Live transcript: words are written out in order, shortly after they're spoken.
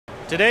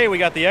Today we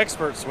got the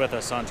experts with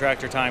us on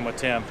Tractor Time with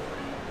Tim.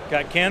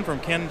 Got Ken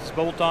from Ken's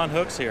Bolt-On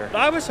Hooks here.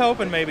 I was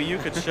hoping maybe you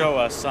could show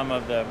us some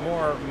of the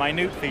more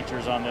minute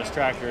features on this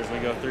tractor as we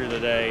go through the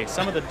day.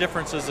 Some of the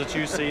differences that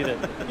you see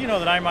that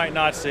that I might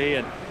not see,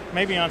 and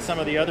maybe on some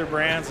of the other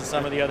brands and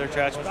some of the other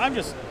tractors. I'm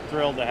just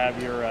thrilled to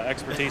have your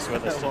expertise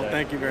with us today. Well,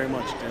 thank you very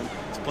much, Tim.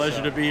 It's a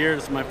pleasure to be here.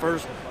 This is my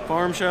first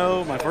farm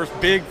show, my first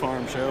big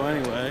farm show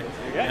anyway.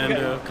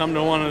 And come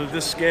to one of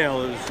this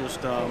scale is just,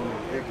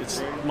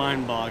 it's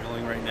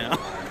mind-boggling right now.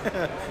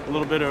 A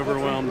little bit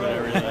overwhelmed at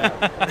everything.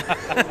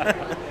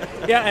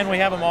 Yeah, and we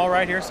have them all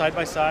right here side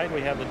by side.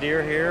 We have the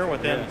Deere here.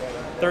 Within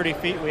 30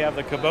 feet, we have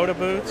the Kubota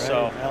booth. Right,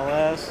 so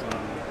LS,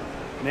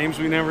 and names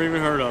we never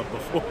even heard of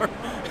before.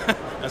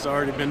 That's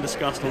already been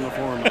discussed on the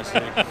forum, I see.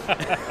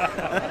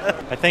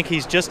 I think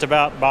he's just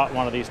about bought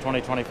one of these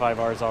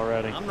 2025Rs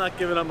already. I'm not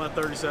giving up my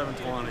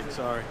 3720,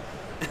 sorry.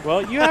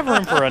 Well, you have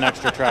room for an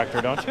extra tractor,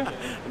 don't you?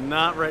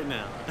 Not right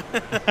now.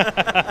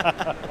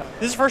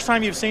 This is the first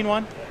time you've seen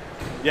one?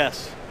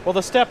 Yes. Well,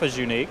 the step is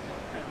unique.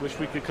 Wish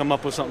we could come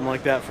up with something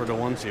like that for the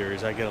 1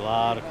 Series. I get a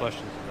lot of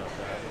questions about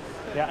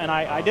that. Yeah, and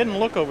I didn't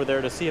look over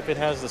there to see if it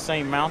has the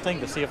same mounting,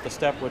 to see if the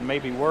step would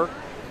maybe work,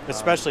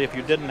 especially if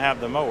you didn't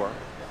have the mower.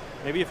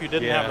 Maybe if you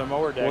didn't have the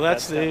mower deck, well,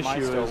 that's the issue.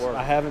 Might still work.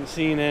 I haven't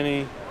seen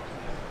any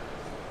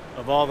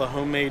of all the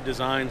homemade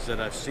designs that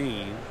I've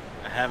seen.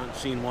 I haven't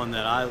seen one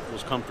that I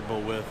was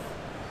comfortable with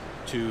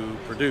to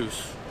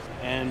produce,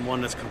 and one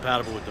that's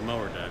compatible with the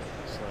mower deck.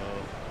 So,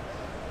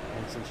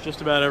 and since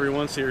just about every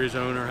 1 Series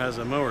owner has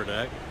a mower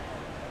deck.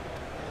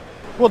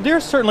 Well,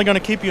 Deere's certainly going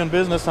to keep you in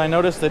business. I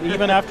noticed that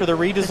even after the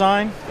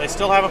redesign, they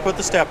still haven't put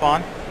the step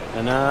on.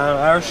 And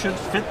ours should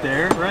fit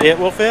there, right? It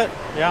will fit,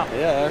 yeah.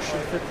 Yeah, ours should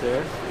fit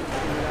there.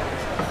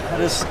 That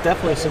is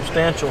definitely a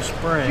substantial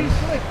spring.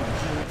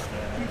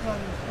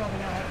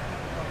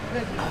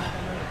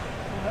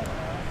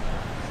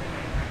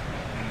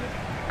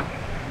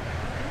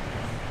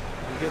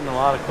 I'm getting a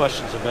lot of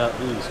questions about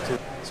these too.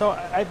 So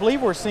I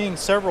believe we're seeing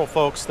several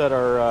folks that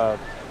are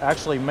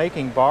actually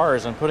making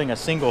bars and putting a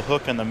single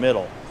hook in the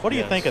middle. What do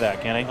you think of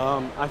that, Kenny?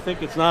 I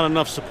think it's not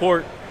enough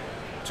support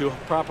to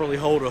properly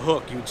hold a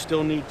hook. You'd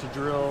still need to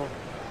drill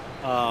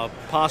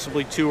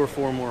possibly 2 or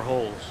 4 more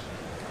holes.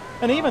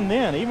 And even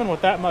then, even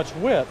with that much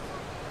width,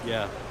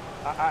 yeah,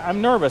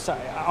 I'm nervous.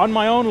 On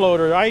my own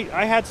loader,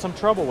 I had some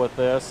trouble with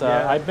this.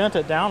 I bent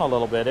it down a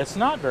little bit. It's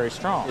not very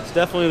strong. It's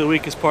definitely the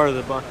weakest part of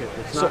the bucket.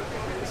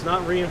 It's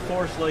not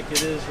reinforced like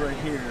it is right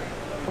here.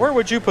 Where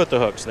would you put the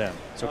hooks then?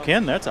 So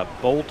Ken, that's a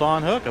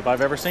bolt-on hook if I've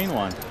ever seen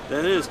one.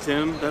 That is,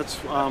 Tim. That's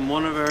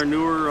one of our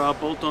newer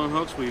bolt-on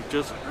hooks. We've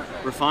just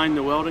refined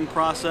the welding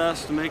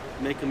process to make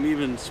them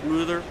even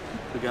smoother.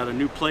 We got a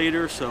new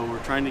plater, so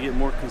we're trying to get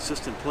more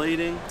consistent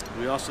plating.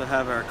 We also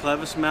have our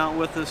clevis mount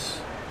with us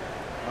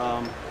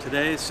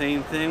today.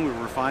 Same thing.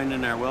 We're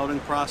refining our welding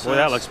process. Boy,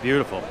 that looks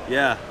beautiful.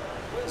 Yeah.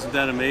 Isn't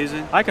that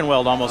amazing? I can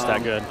weld almost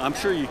that good. I'm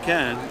sure you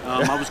can.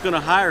 I was going to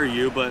hire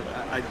you, but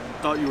I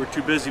thought you were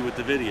too busy with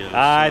the video.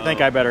 I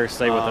think I better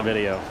stay with the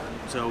video.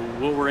 So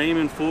what we're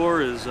aiming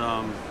for is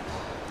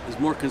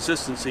more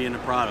consistency in the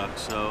product.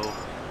 So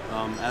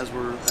as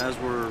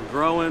we're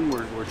growing,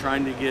 we're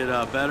trying to get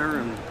better.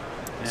 And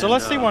so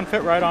let's see one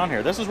fit right on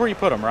here. This is where you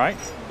put them, right?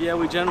 Yeah,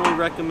 we generally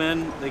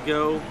recommend they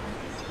go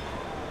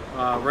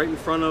right in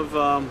front of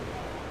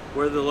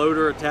where the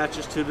loader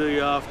attaches to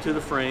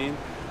the frame.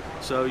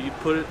 So you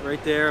put it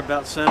right there,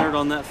 about centered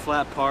on that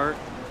flat part,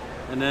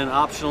 and then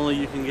optionally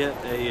you can get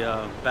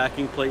a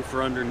backing plate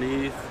for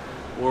underneath,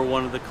 or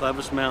one of the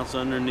clevis mounts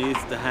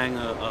underneath to hang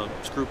a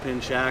screw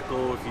pin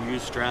shackle if you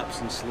use straps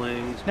and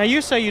slings. Now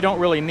you say you don't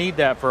really need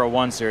that for a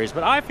 1 Series,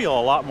 but I feel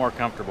a lot more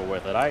comfortable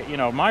with it.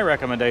 My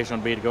recommendation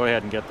would be to go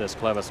ahead and get this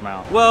clevis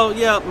mount. Well,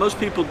 yeah, most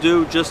people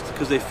do just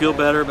because they feel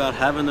better about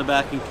having the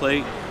backing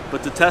plate,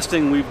 but the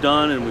testing we've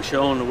done and we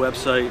show on the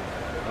website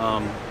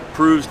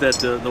proves that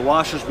the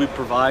washers we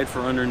provide for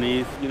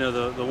underneath,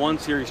 the 1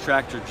 Series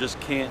tractor just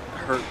can't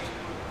hurt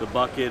the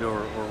bucket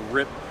or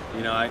rip.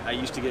 I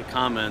used to get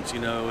comments,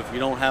 if you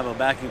don't have a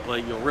backing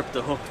plate, you'll rip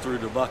the hook through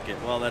the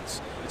bucket. Well, it's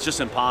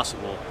just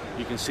impossible.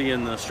 You can see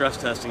in the stress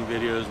testing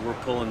videos, we're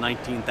pulling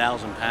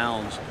 19,000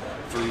 pounds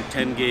through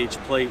 10 gauge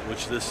plate,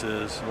 which this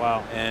is.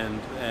 Wow.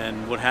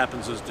 And what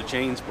happens is the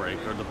chains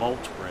break or the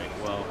bolts break.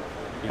 Well,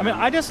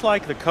 I just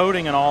like the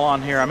coating and all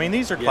on here.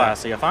 These are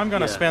classy. If I'm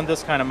going to spend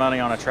this kind of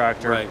money on a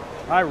tractor,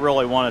 I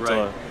really want it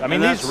to.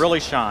 These really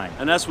shine.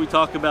 And that's what we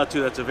talk about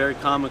too. That's a very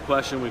common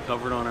question we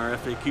covered on our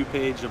FAQ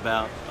page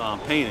about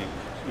painting.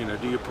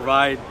 Do you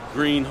provide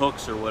green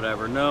hooks or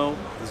whatever? No,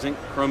 the zinc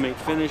chromate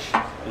finish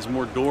is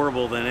more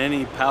durable than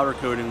any powder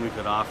coating we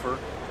could offer.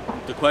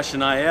 The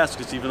question I ask,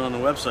 is even on the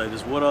website,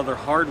 is what other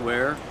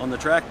hardware on the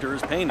tractor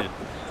is painted?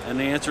 And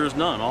the answer is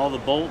none. All the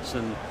bolts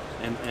and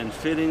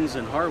fittings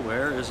and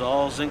hardware is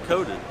all zinc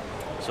coated.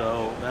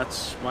 So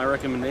that's my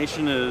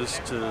recommendation,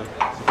 is to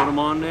put them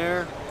on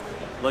there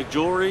like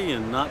jewelry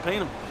and not paint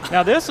them.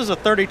 Now this is a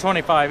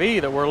 3025E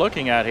that we're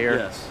looking at here.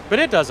 Yes. But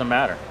it doesn't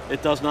matter.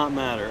 It does not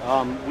matter.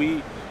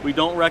 We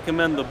don't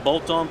recommend the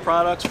bolt-on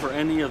products for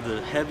any of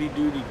the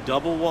heavy-duty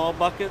double wall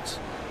buckets.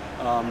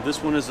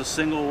 This one is a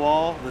single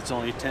wall that's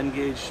only 10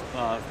 gauge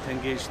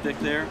thick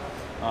there.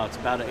 It's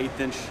about an 1/8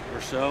 inch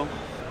or so.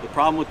 The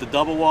problem with the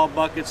double wall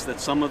buckets that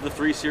some of the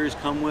 3 Series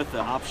come with, the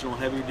optional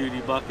heavy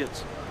duty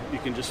buckets, you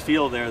can just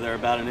feel they're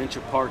about 1 inch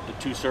apart, the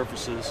 2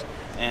 surfaces,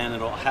 and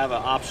it'll have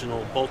an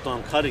optional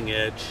bolt-on cutting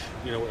edge.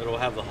 You know, it'll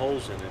have the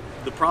holes in it.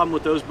 The problem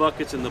with those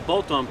buckets and the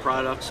bolt-on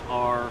products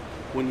are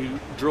when you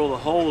drill the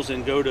holes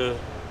and go to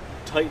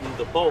tighten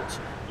the bolts,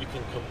 you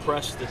can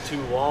compress the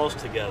 2 walls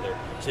together,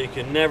 so you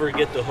can never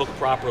get the hook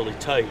properly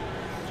tight.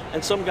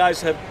 And some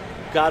guys have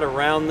got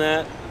around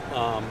that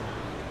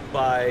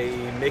by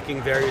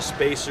making various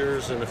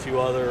spacers and a few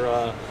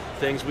other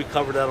things. We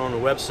covered that on the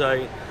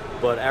website,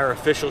 but our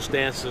official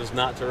stance is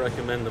not to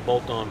recommend the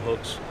bolt-on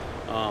hooks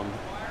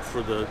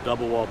for the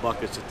double wall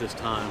buckets at this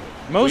time.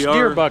 Most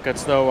Deere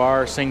buckets though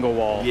are single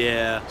wall.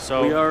 Yeah,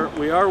 so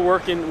we are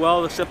working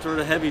well, except for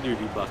the heavy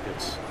duty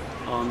buckets.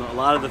 On a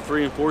lot of the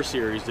 3 and 4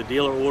 Series, the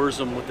dealer orders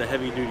them with the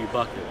heavy duty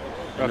bucket,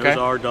 and those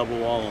are double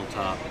wall on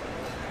top.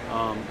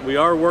 We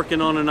are working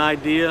on an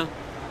idea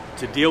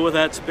to deal with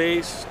that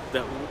space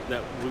that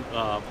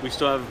we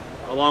still have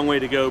a long way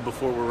to go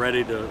before we're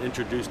ready to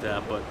introduce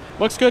that. But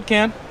looks good,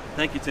 Ken.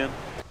 Thank you, Tim.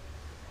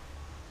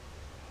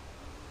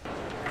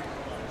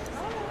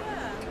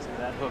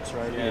 That hook's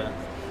right here.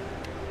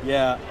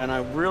 Yeah, and I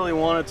really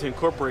wanted to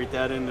incorporate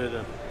that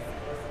into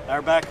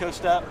our backhoe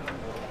step,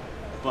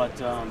 but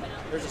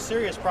there's a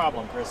serious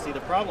problem, Christy.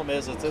 The problem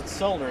is that its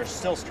cylinder is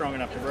still strong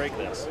enough to break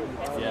this.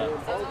 Yeah.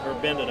 Or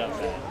bend it up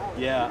bad.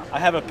 Yeah, I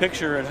have a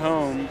picture at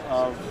home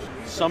of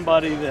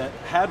somebody that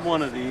had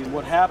one of these.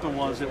 What happened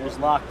was it was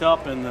locked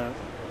up, and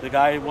the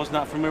guy was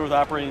not familiar with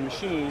operating the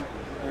machine,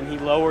 and he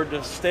lowered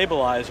the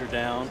stabilizer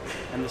down,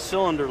 and the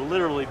cylinder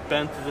literally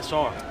bent this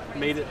arm,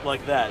 made it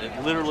like that.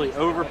 It literally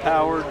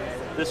overpowered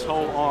this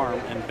whole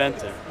arm and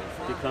bent it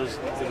because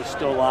it was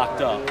still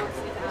locked up.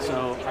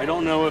 So I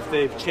don't know if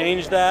they've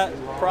changed that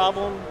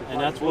problem,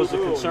 and that was a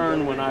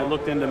concern when I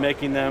looked into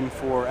making them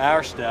for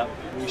our step.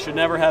 We should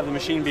never have the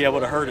machine be able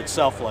to hurt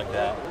itself like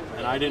that,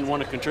 and I didn't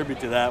want to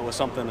contribute to that with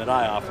something that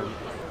I offered.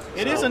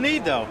 It is a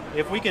need though.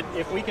 If we could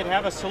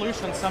have a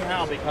solution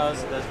somehow,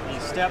 because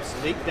these steps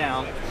leak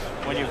down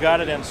when you've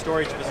got it in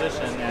storage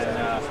position,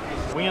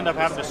 and we end up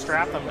having to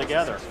strap them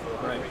together.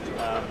 Right.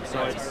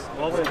 So it's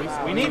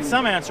we need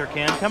some answer,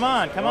 Ken. Come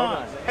on.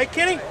 Hey,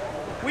 Kenny.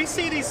 We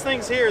see these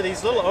things here,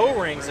 these little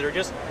O-rings that are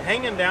just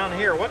hanging down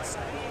here. What's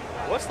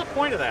the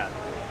point of that?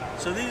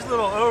 So these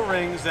little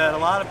O-rings that a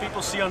lot of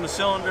people see on the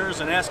cylinders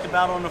and ask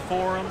about on the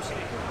forums,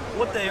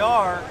 what they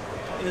are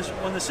is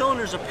when the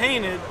cylinders are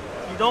painted,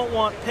 you don't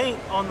want paint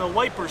on the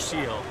wiper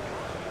seal.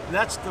 And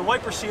the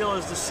wiper seal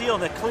is the seal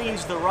that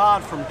cleans the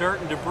rod from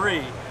dirt and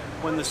debris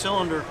when the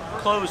cylinder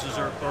closes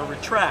or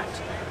retracts.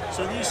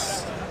 So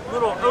these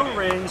little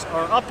O-rings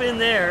are up in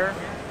there,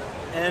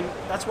 and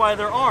that's why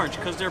they're orange,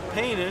 because they're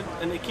painted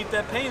and they keep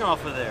that paint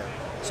off of there.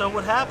 So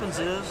what happens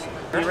is,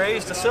 they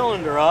raise the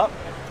cylinder up,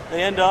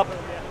 they end up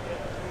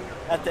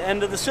at the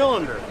end of the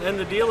cylinder. And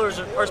the dealers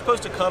are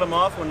supposed to cut them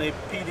off when they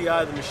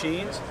PDI the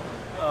machines.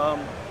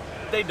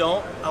 They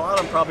don't. A lot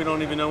of them probably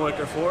don't even know what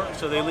they're for,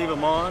 so they leave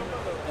them on.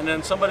 And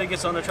then somebody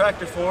gets on the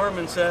tractor for them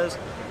and says,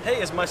 hey,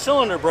 is my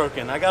cylinder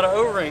broken? I got an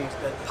O-ring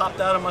that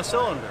popped out of my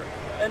cylinder.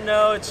 And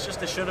no, it's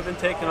just, it should have been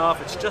taken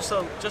off. It's just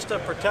to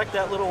protect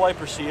that little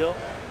wiper seal.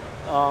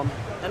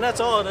 And that's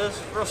all it is,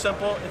 real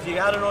simple. If you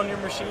got it on your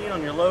machine,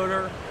 on your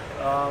loader,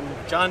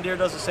 John Deere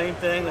does the same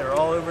thing. They're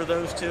all over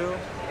those too.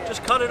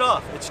 Just cut it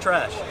off. It's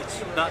trash.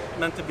 It's not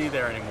meant to be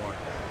there anymore.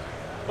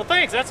 Well,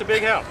 thanks. That's a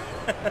big help.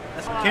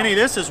 Kenny,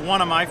 this is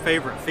one of my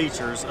favorite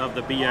features of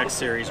the BX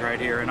series right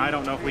here, and I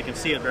don't know if we can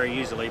see it very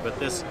easily, but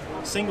this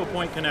single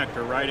point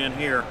connector right in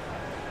here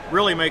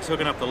really makes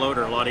hooking up the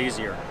loader a lot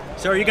easier.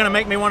 So are you going to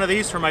make me one of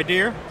these for my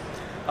Deere?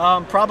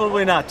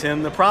 Probably not,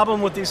 Tim. The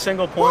problem with these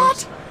single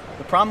points... What?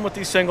 The problem with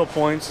these single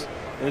points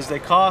is they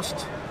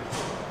cost,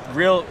 in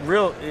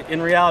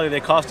reality, they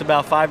cost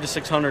about $500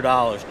 to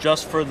 $600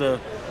 just for the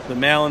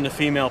male and the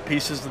female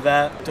pieces of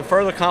that. To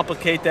further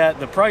complicate that,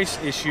 the price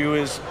issue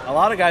is a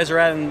lot of guys are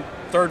adding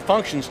third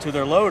functions to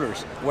their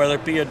loaders, whether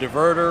it be a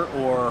diverter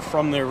or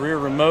from their rear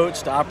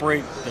remotes to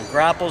operate the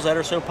grapples that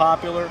are so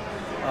popular.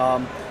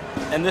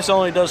 And this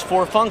only does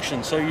 4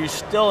 functions, so you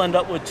still end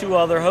up with 2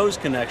 other hose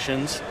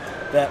connections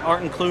that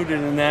aren't included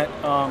in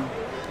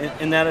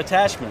that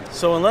attachment.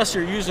 So unless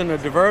you're using a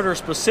diverter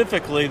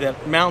specifically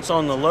that mounts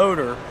on the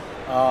loader,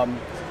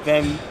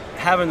 then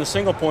having the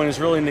single point is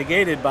really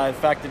negated by the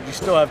fact that you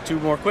still have 2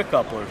 more quick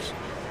couplers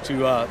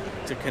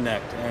to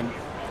connect. And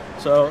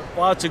so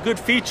while it's a good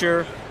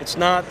feature, it's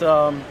not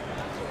the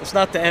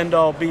end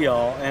all be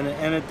all, and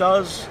it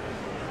does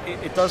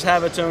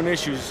have its own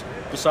issues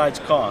besides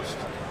cost.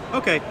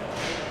 Okay.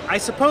 I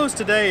suppose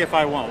today, if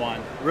I want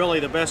one, really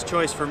the best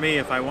choice for me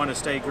if I want to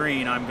stay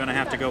green, I'm going to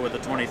have to go with the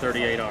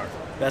 2038R.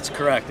 That's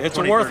correct. It's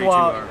a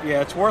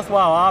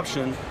worthwhile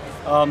option.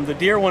 The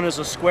Deere one is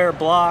a square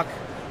block,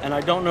 and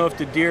I don't know if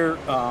the Deere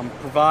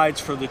provides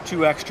for the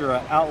 2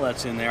 extra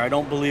outlets in there. I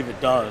don't believe it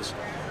does.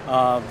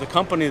 The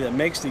company that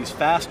makes these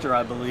Faster,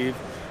 I believe,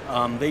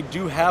 they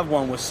do have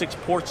one with 6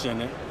 ports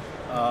in it,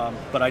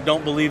 but I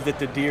don't believe that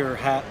the Deere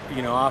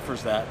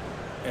offers that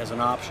as an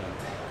option.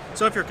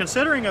 So if you're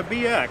considering a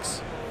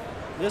BX,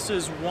 this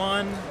is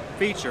one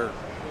feature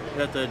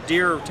that the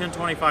Deere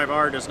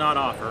 1025R does not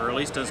offer, or at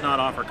least does not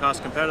offer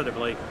cost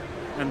competitively.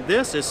 And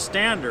this is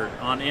standard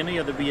on any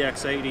of the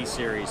BX80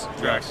 series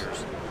tractors.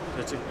 Yes.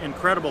 It's an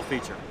incredible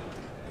feature.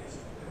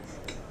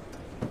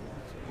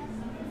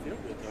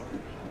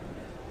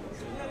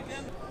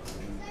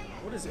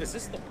 What is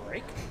this the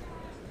brake?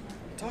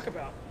 Talk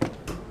about.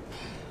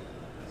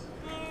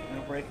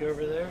 No brake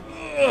over there?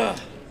 Ugh.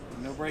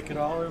 No brake at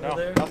all over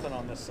there? Nothing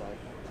on this side.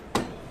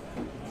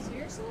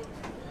 Seriously?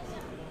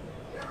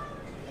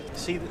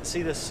 See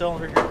this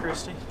cylinder here,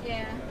 Christy?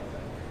 Yeah.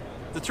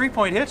 The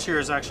 3-point hitch here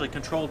is actually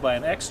controlled by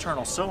an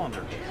external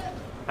cylinder.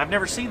 I've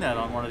never seen that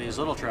on one of these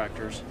little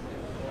tractors.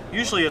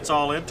 Usually it's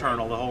all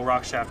internal, the whole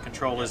rock shaft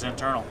control is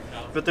internal.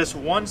 But this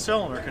one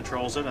cylinder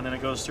controls it, and then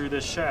it goes through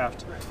this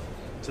shaft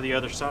to the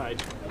other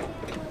side.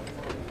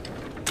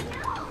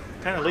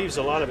 Kind of leaves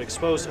a lot of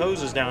exposed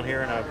hoses down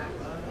here in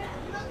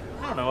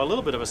a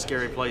little bit of a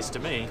scary place to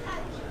me.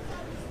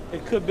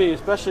 It could be,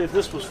 especially if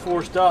this was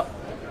forced up.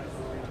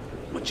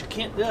 But you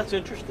can't, that's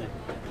interesting.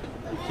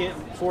 You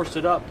can't force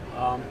it up.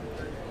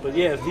 But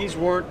yeah, if these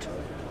weren't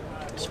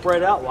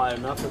spread out wide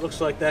enough, it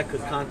looks like that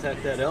could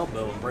contact that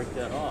elbow and break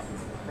that off.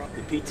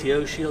 The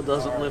PTO shield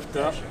doesn't lift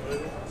up.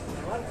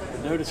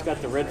 But notice it's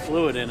got the red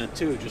fluid in it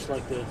too, just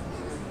like the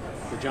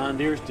John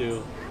Deere's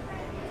do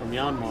from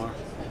Yanmar.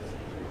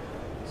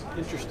 It's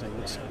interesting.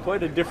 It's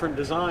quite a different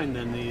design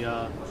than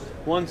the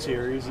 1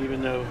 Series,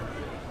 even though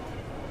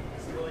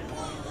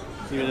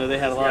they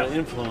had a lot of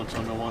influence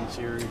on the 1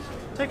 Series.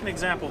 Take an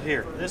example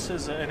here. This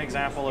is an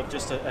example of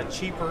just a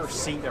cheaper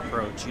seat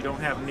approach. You don't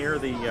have near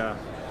the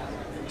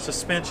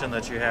suspension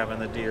that you have in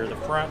the Deere. The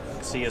front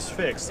seat is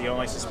fixed. The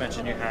only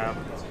suspension you have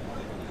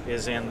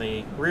is in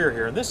the rear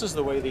here. And this is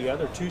the way the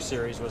other 2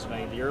 Series was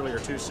made, the earlier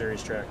 2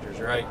 Series tractors,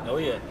 right? Oh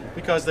yeah.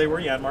 Because they were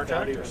Yanmar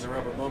tractors. The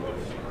rubber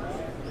bumpers.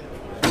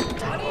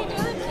 What are you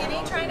doing,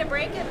 Kenny? Trying to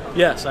break it?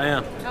 Yes, I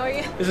am. How are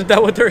you? Isn't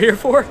that what they're here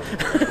for?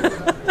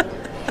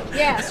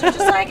 Yes, you're just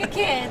like a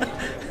kid.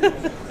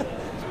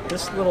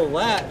 This little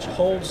latch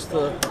holds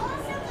the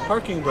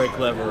parking brake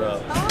lever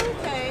up. Oh,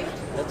 okay.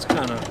 That's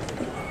kind of,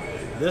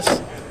 this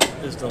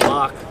is the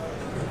lock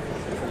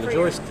for the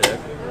joystick.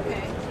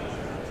 Okay.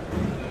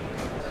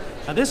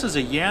 Now this is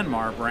a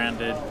Yanmar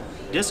branded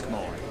disc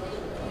mower.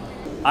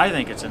 I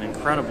think it's an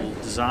incredible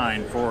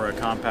design for a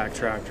compact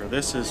tractor.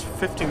 This is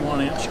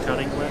 51-inch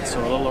cutting width,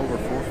 so a little over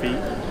 4 feet.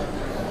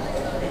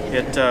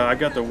 I've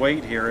got the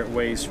weight here. It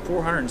weighs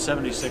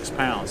 476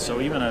 pounds,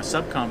 so even a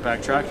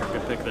subcompact tractor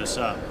could pick this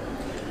up.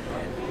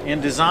 In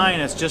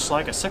design, it's just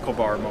like a sickle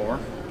bar mower,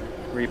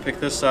 where you pick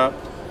this up,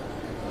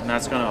 and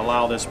that's going to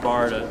allow this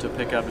bar to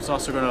pick up. It's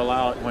also going to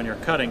allow it, when you're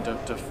cutting, to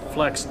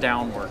flex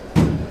downward,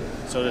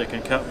 so that it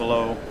can cut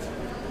below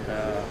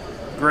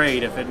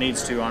grade if it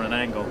needs to on an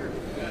angle.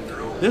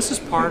 This is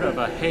part of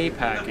a hay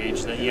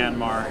package that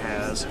Yanmar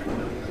has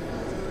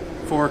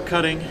for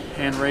cutting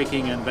and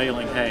raking and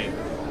baling hay.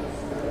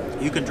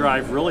 You can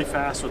drive really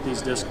fast with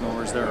these disc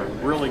mowers. They're a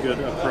really good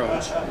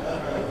approach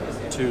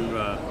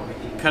to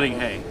cutting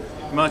hay.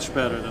 Much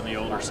better than the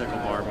older sickle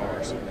bar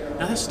mowers.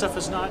 Now this stuff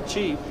is not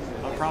cheap,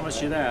 I'll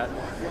promise you that,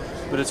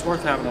 but it's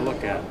worth having a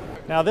look at.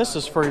 Now this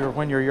is for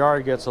when your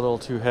yard gets a little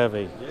too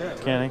heavy,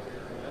 Kenny.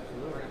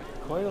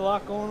 Quite a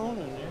lot going on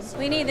in there.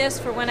 We need this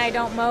for when I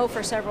don't mow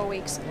for several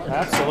weeks.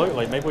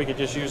 Absolutely. Maybe we could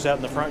just use that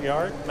in the front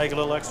yard, make a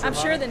little extra I'm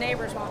money. sure the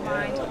neighbors won't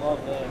mind. I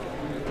love that.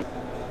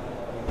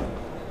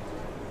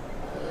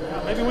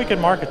 Maybe we could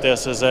market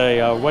this as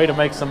a way to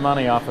make some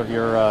money off of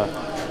your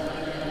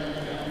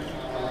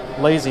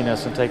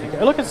laziness and taking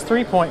care. Look, it's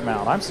 3-point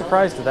mount. I'm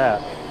surprised at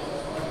that.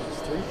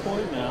 It's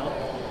 3-point mount.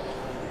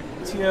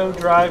 PTO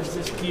drives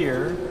this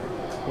gear,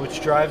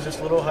 which drives this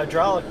little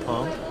hydraulic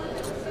pump.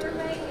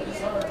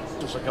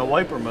 It's like a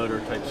wiper motor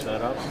type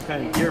setup, some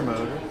kind of gear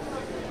motor.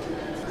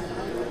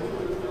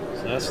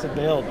 So that's the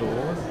bail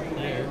door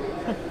there.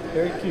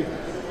 Very cute.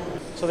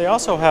 So they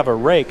also have a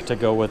rake to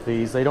go with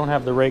these. They don't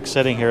have the rake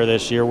sitting here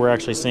this year. We're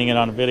actually seeing it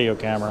on a video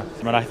camera.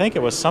 But I think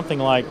it was something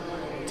like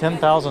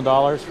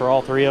 $10,000 for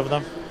all 3 of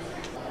them.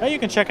 Now you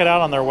can check it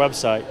out on their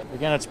website.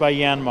 Again, it's by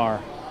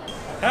Yanmar.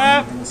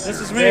 This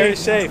is me. Very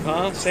safe,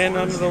 huh?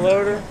 Standing under the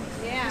loader?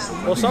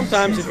 Yeah. Well,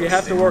 sometimes if you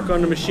have to work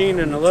on the machine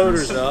and the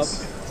loader's up,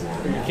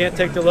 or you can't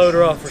take the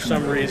loader off for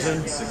some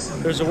reason,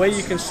 there's a way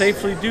you can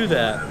safely do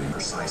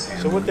that.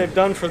 So what they've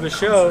done for the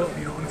show,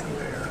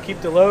 to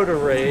keep the loader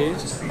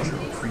raised,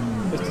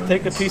 is to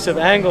take a piece of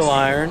angle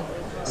iron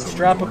and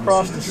strap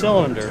across the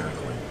cylinder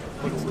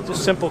with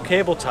just simple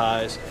cable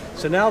ties.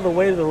 So now the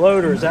weight of the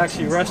loader is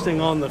actually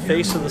resting on the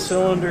face of the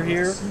cylinder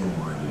here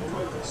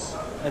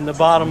and the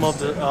bottom of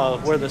the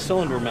where the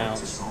cylinder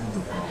mounts.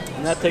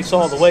 And that takes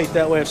all the weight.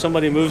 That way if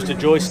somebody moves the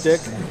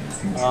joystick,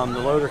 the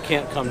loader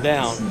can't come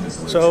down.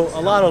 So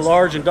a lot of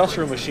large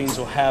industrial machines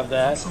will have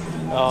that.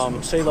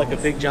 Say like a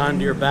big John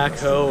Deere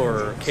backhoe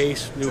or a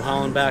Case New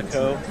Holland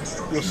backhoe.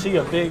 You'll see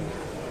a big,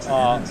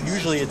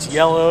 usually it's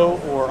yellow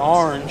or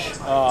orange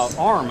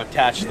arm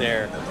attached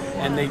there.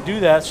 And they do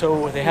that so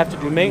when they have to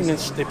do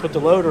maintenance, they put the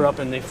loader up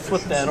and they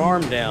flip that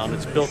arm down.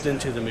 It's built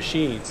into the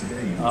machine.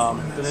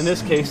 But in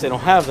this case, they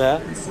don't have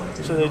that.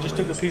 So they just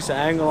took a piece of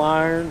angle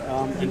iron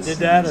and did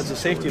that as a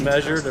safety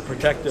measure to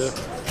protect the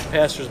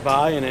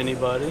passersby and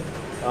anybody.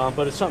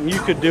 But it's something you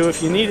could do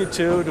if you needed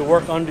to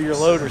work under your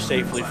loader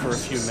safely for a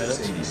few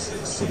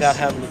minutes without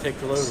having to take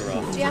the loader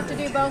off. Do you have to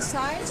do both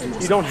sides? Or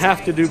just You don't one have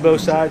side? to do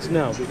both sides,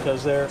 no,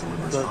 because the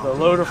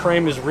loader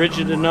frame is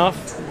rigid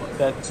enough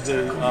that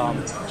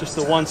just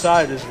the one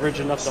side is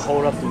rigid enough to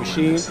hold up the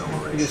machine.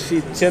 You can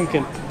see Tim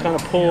can kind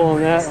of pull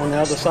on that on the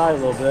other side a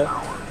little bit,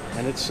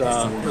 and it's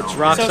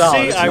rock So solid.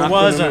 see, It's I not gonna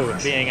wasn't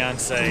move. being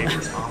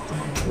unsafe.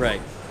 Right.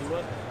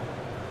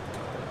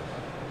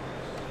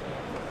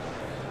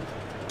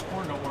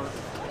 Horn don't work.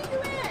 What are you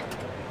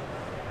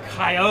in?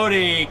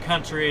 Coyote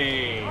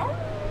country.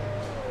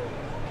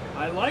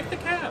 I like the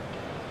cab,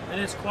 and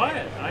it's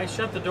quiet. I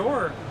shut the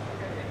door.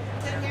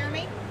 Didn't hear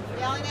me?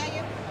 Yelling at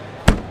you?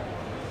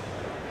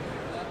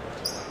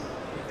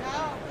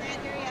 No,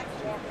 can't hear you.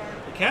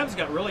 The cab's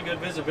got really good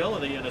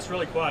visibility, and it's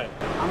really quiet.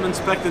 I'm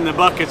inspecting the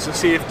buckets to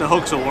see if the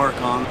hooks will work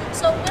on.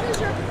 So what is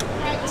your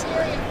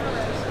criteria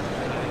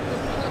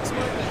for hooks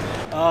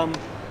working?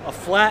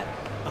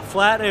 A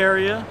flat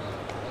area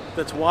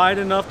that's wide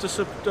enough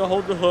to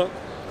hold the hook,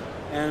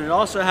 and it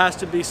also has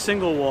to be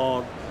single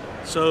walled,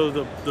 so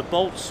the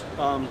bolts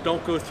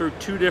don't go through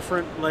two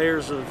different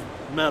layers of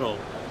metal,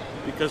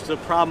 because the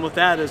problem with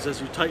that is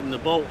as you tighten the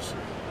bolts,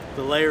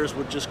 the layers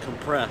would just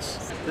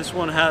compress. This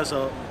one has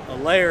a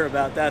layer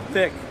about that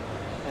thick,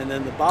 and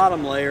then the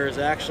bottom layer is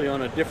actually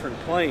on a different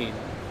plane.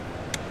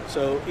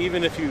 So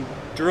even if you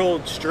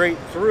drilled straight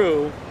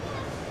through,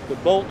 the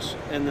bolts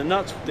and the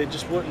nuts, they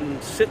just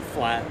wouldn't sit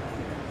flat,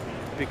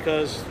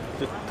 because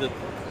the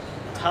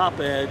top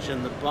edge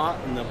and the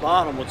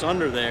bottom, what's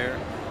under there,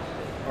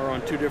 are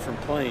on two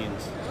different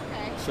planes.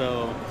 Okay.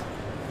 So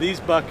these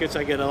buckets,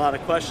 I get a lot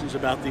of questions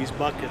about these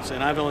buckets,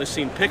 and I've only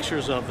seen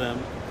pictures of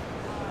them.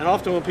 And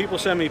often when people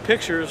send me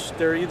pictures,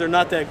 they're either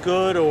not that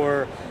good,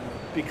 or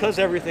because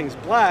everything's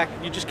black,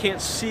 you just can't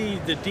see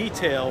the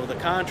detail or the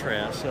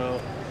contrast. So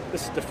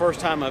this is the first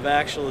time I've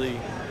actually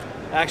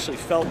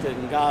felt it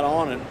and got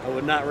on it. I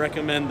would not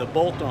recommend the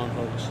bolt-on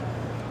hooks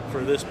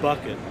for this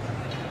bucket.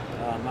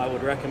 I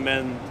would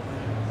recommend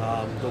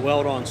the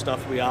weld-on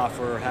stuff we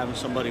offer, having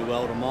somebody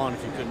weld them on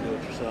if you couldn't do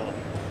it yourself.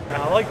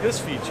 Now, I like this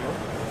feature.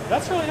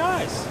 That's really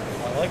nice.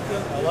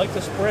 I like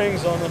the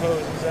springs on the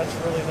hoses. That's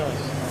really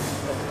nice.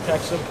 That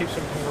protects them, keeps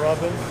them from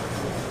rubbing.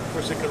 Of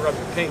course, it could rub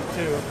your paint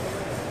too.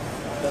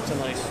 That's a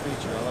nice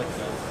feature. I like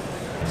that.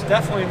 It's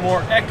definitely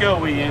more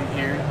echoey in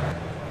here.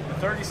 The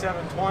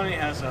 3720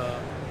 has a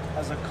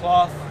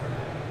cloth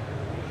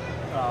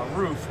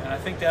roof, and I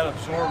think that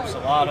absorbs a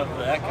lot of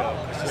the echo.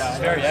 It's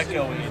very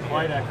echoey in here.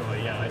 Quite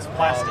echoey, yeah. It's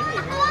plastic.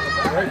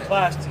 Very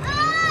plastic.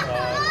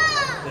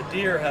 The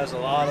Deere has a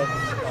lot of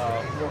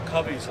more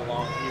cubbies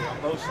along here on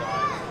both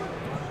sides.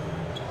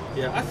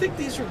 Yeah, I think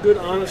these are good,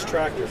 honest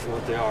tractors for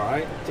what they are.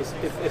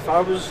 If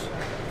I was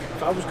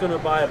going to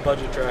buy a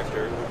budget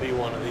tractor, it would be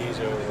one of these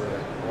over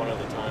one of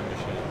the time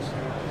machines,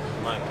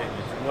 in my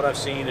opinion. From what I've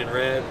seen and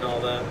read and all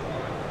that,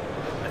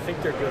 I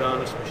think they're good,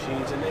 honest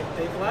machines, and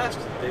they've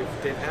lasted.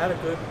 They've had a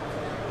good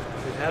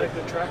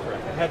track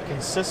record. They had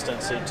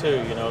consistency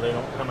too, you know, they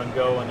don't come and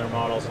go in their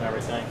models and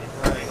everything.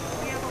 Right.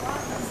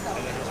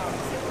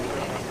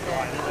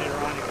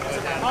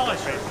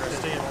 Polish it,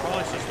 Christy, and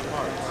polish the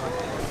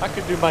parts. I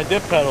could do my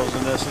dip pedals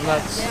in this, and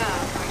that's... Yeah,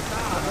 my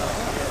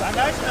God. I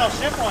imagine they'll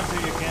ship one to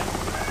you, Ken.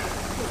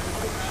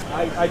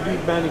 I do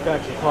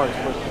manufacture parts,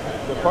 but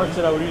the parts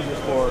that I would use this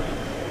for,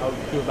 I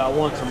would do about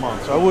once a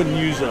month. So I wouldn't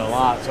use it a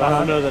lot, so I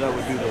don't know that I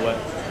would do the wet.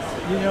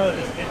 You know,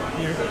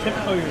 your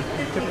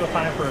typical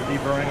time for a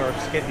deburring or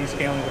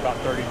descaling is about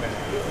 30 minutes.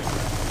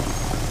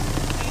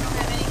 You don't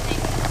have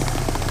anything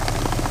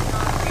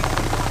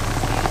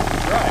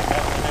Right,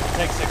 and it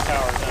takes 6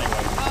 hours anyway.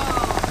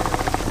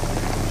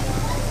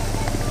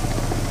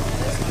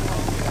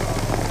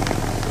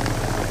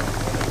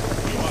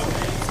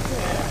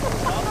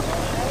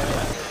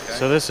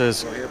 So this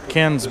is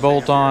Ken's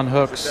bolt-on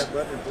hooks.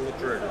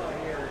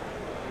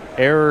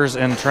 Errors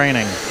in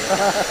training. You don't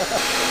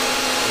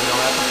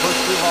have to push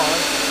too hard.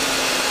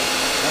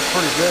 That's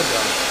pretty good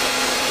though.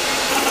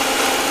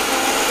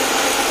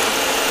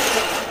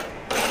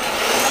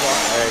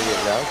 There you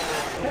go.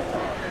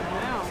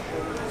 Wow,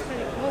 that's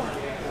pretty cool.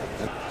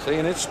 See,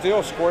 and it's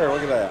still square.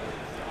 Look at that.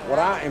 What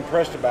I'm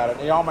impressed about it,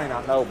 y'all may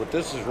not know, but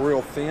this is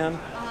real thin.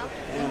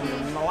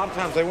 And a lot of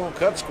times they won't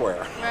cut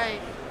square.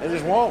 Right. They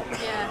just won't.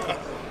 Yeah,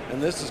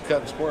 And this is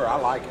cutting square. I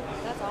like it.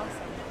 that's awesome.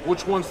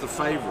 Which one's the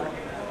favorite?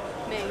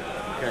 Me.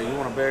 Okay, you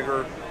want a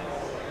bigger?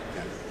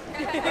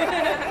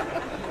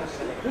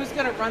 Who's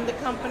going to run the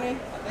company?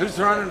 Who's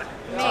running? Me.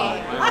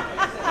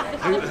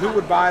 Who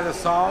would buy the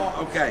saw?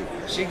 Okay,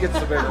 she gets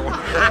the bigger one.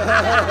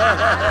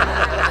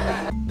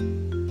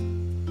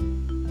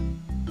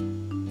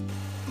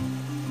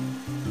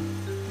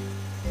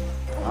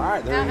 All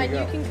right, there you And go.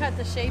 you can cut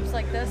the shapes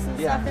like this and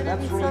Yeah, stuff in it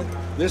that's and really.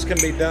 stuff. This can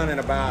be done in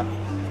about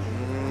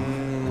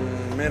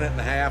minute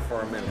and a half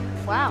or a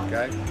minute. Wow.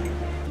 Okay.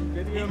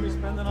 Video of me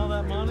spending all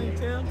that money,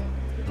 Tim?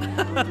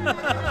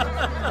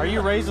 Are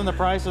you raising the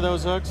price of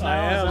those hooks now?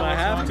 I Is am. that I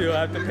what's have going- to. I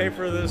have to pay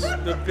for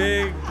the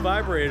big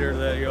vibrator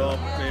that you all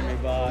made me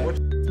buy.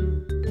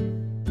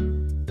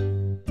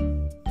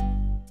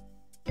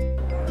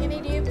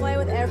 Kenny, do you play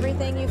with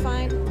everything you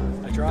find?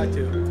 I try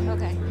to.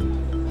 Okay.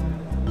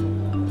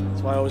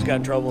 That's why I always got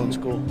in trouble in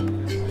school.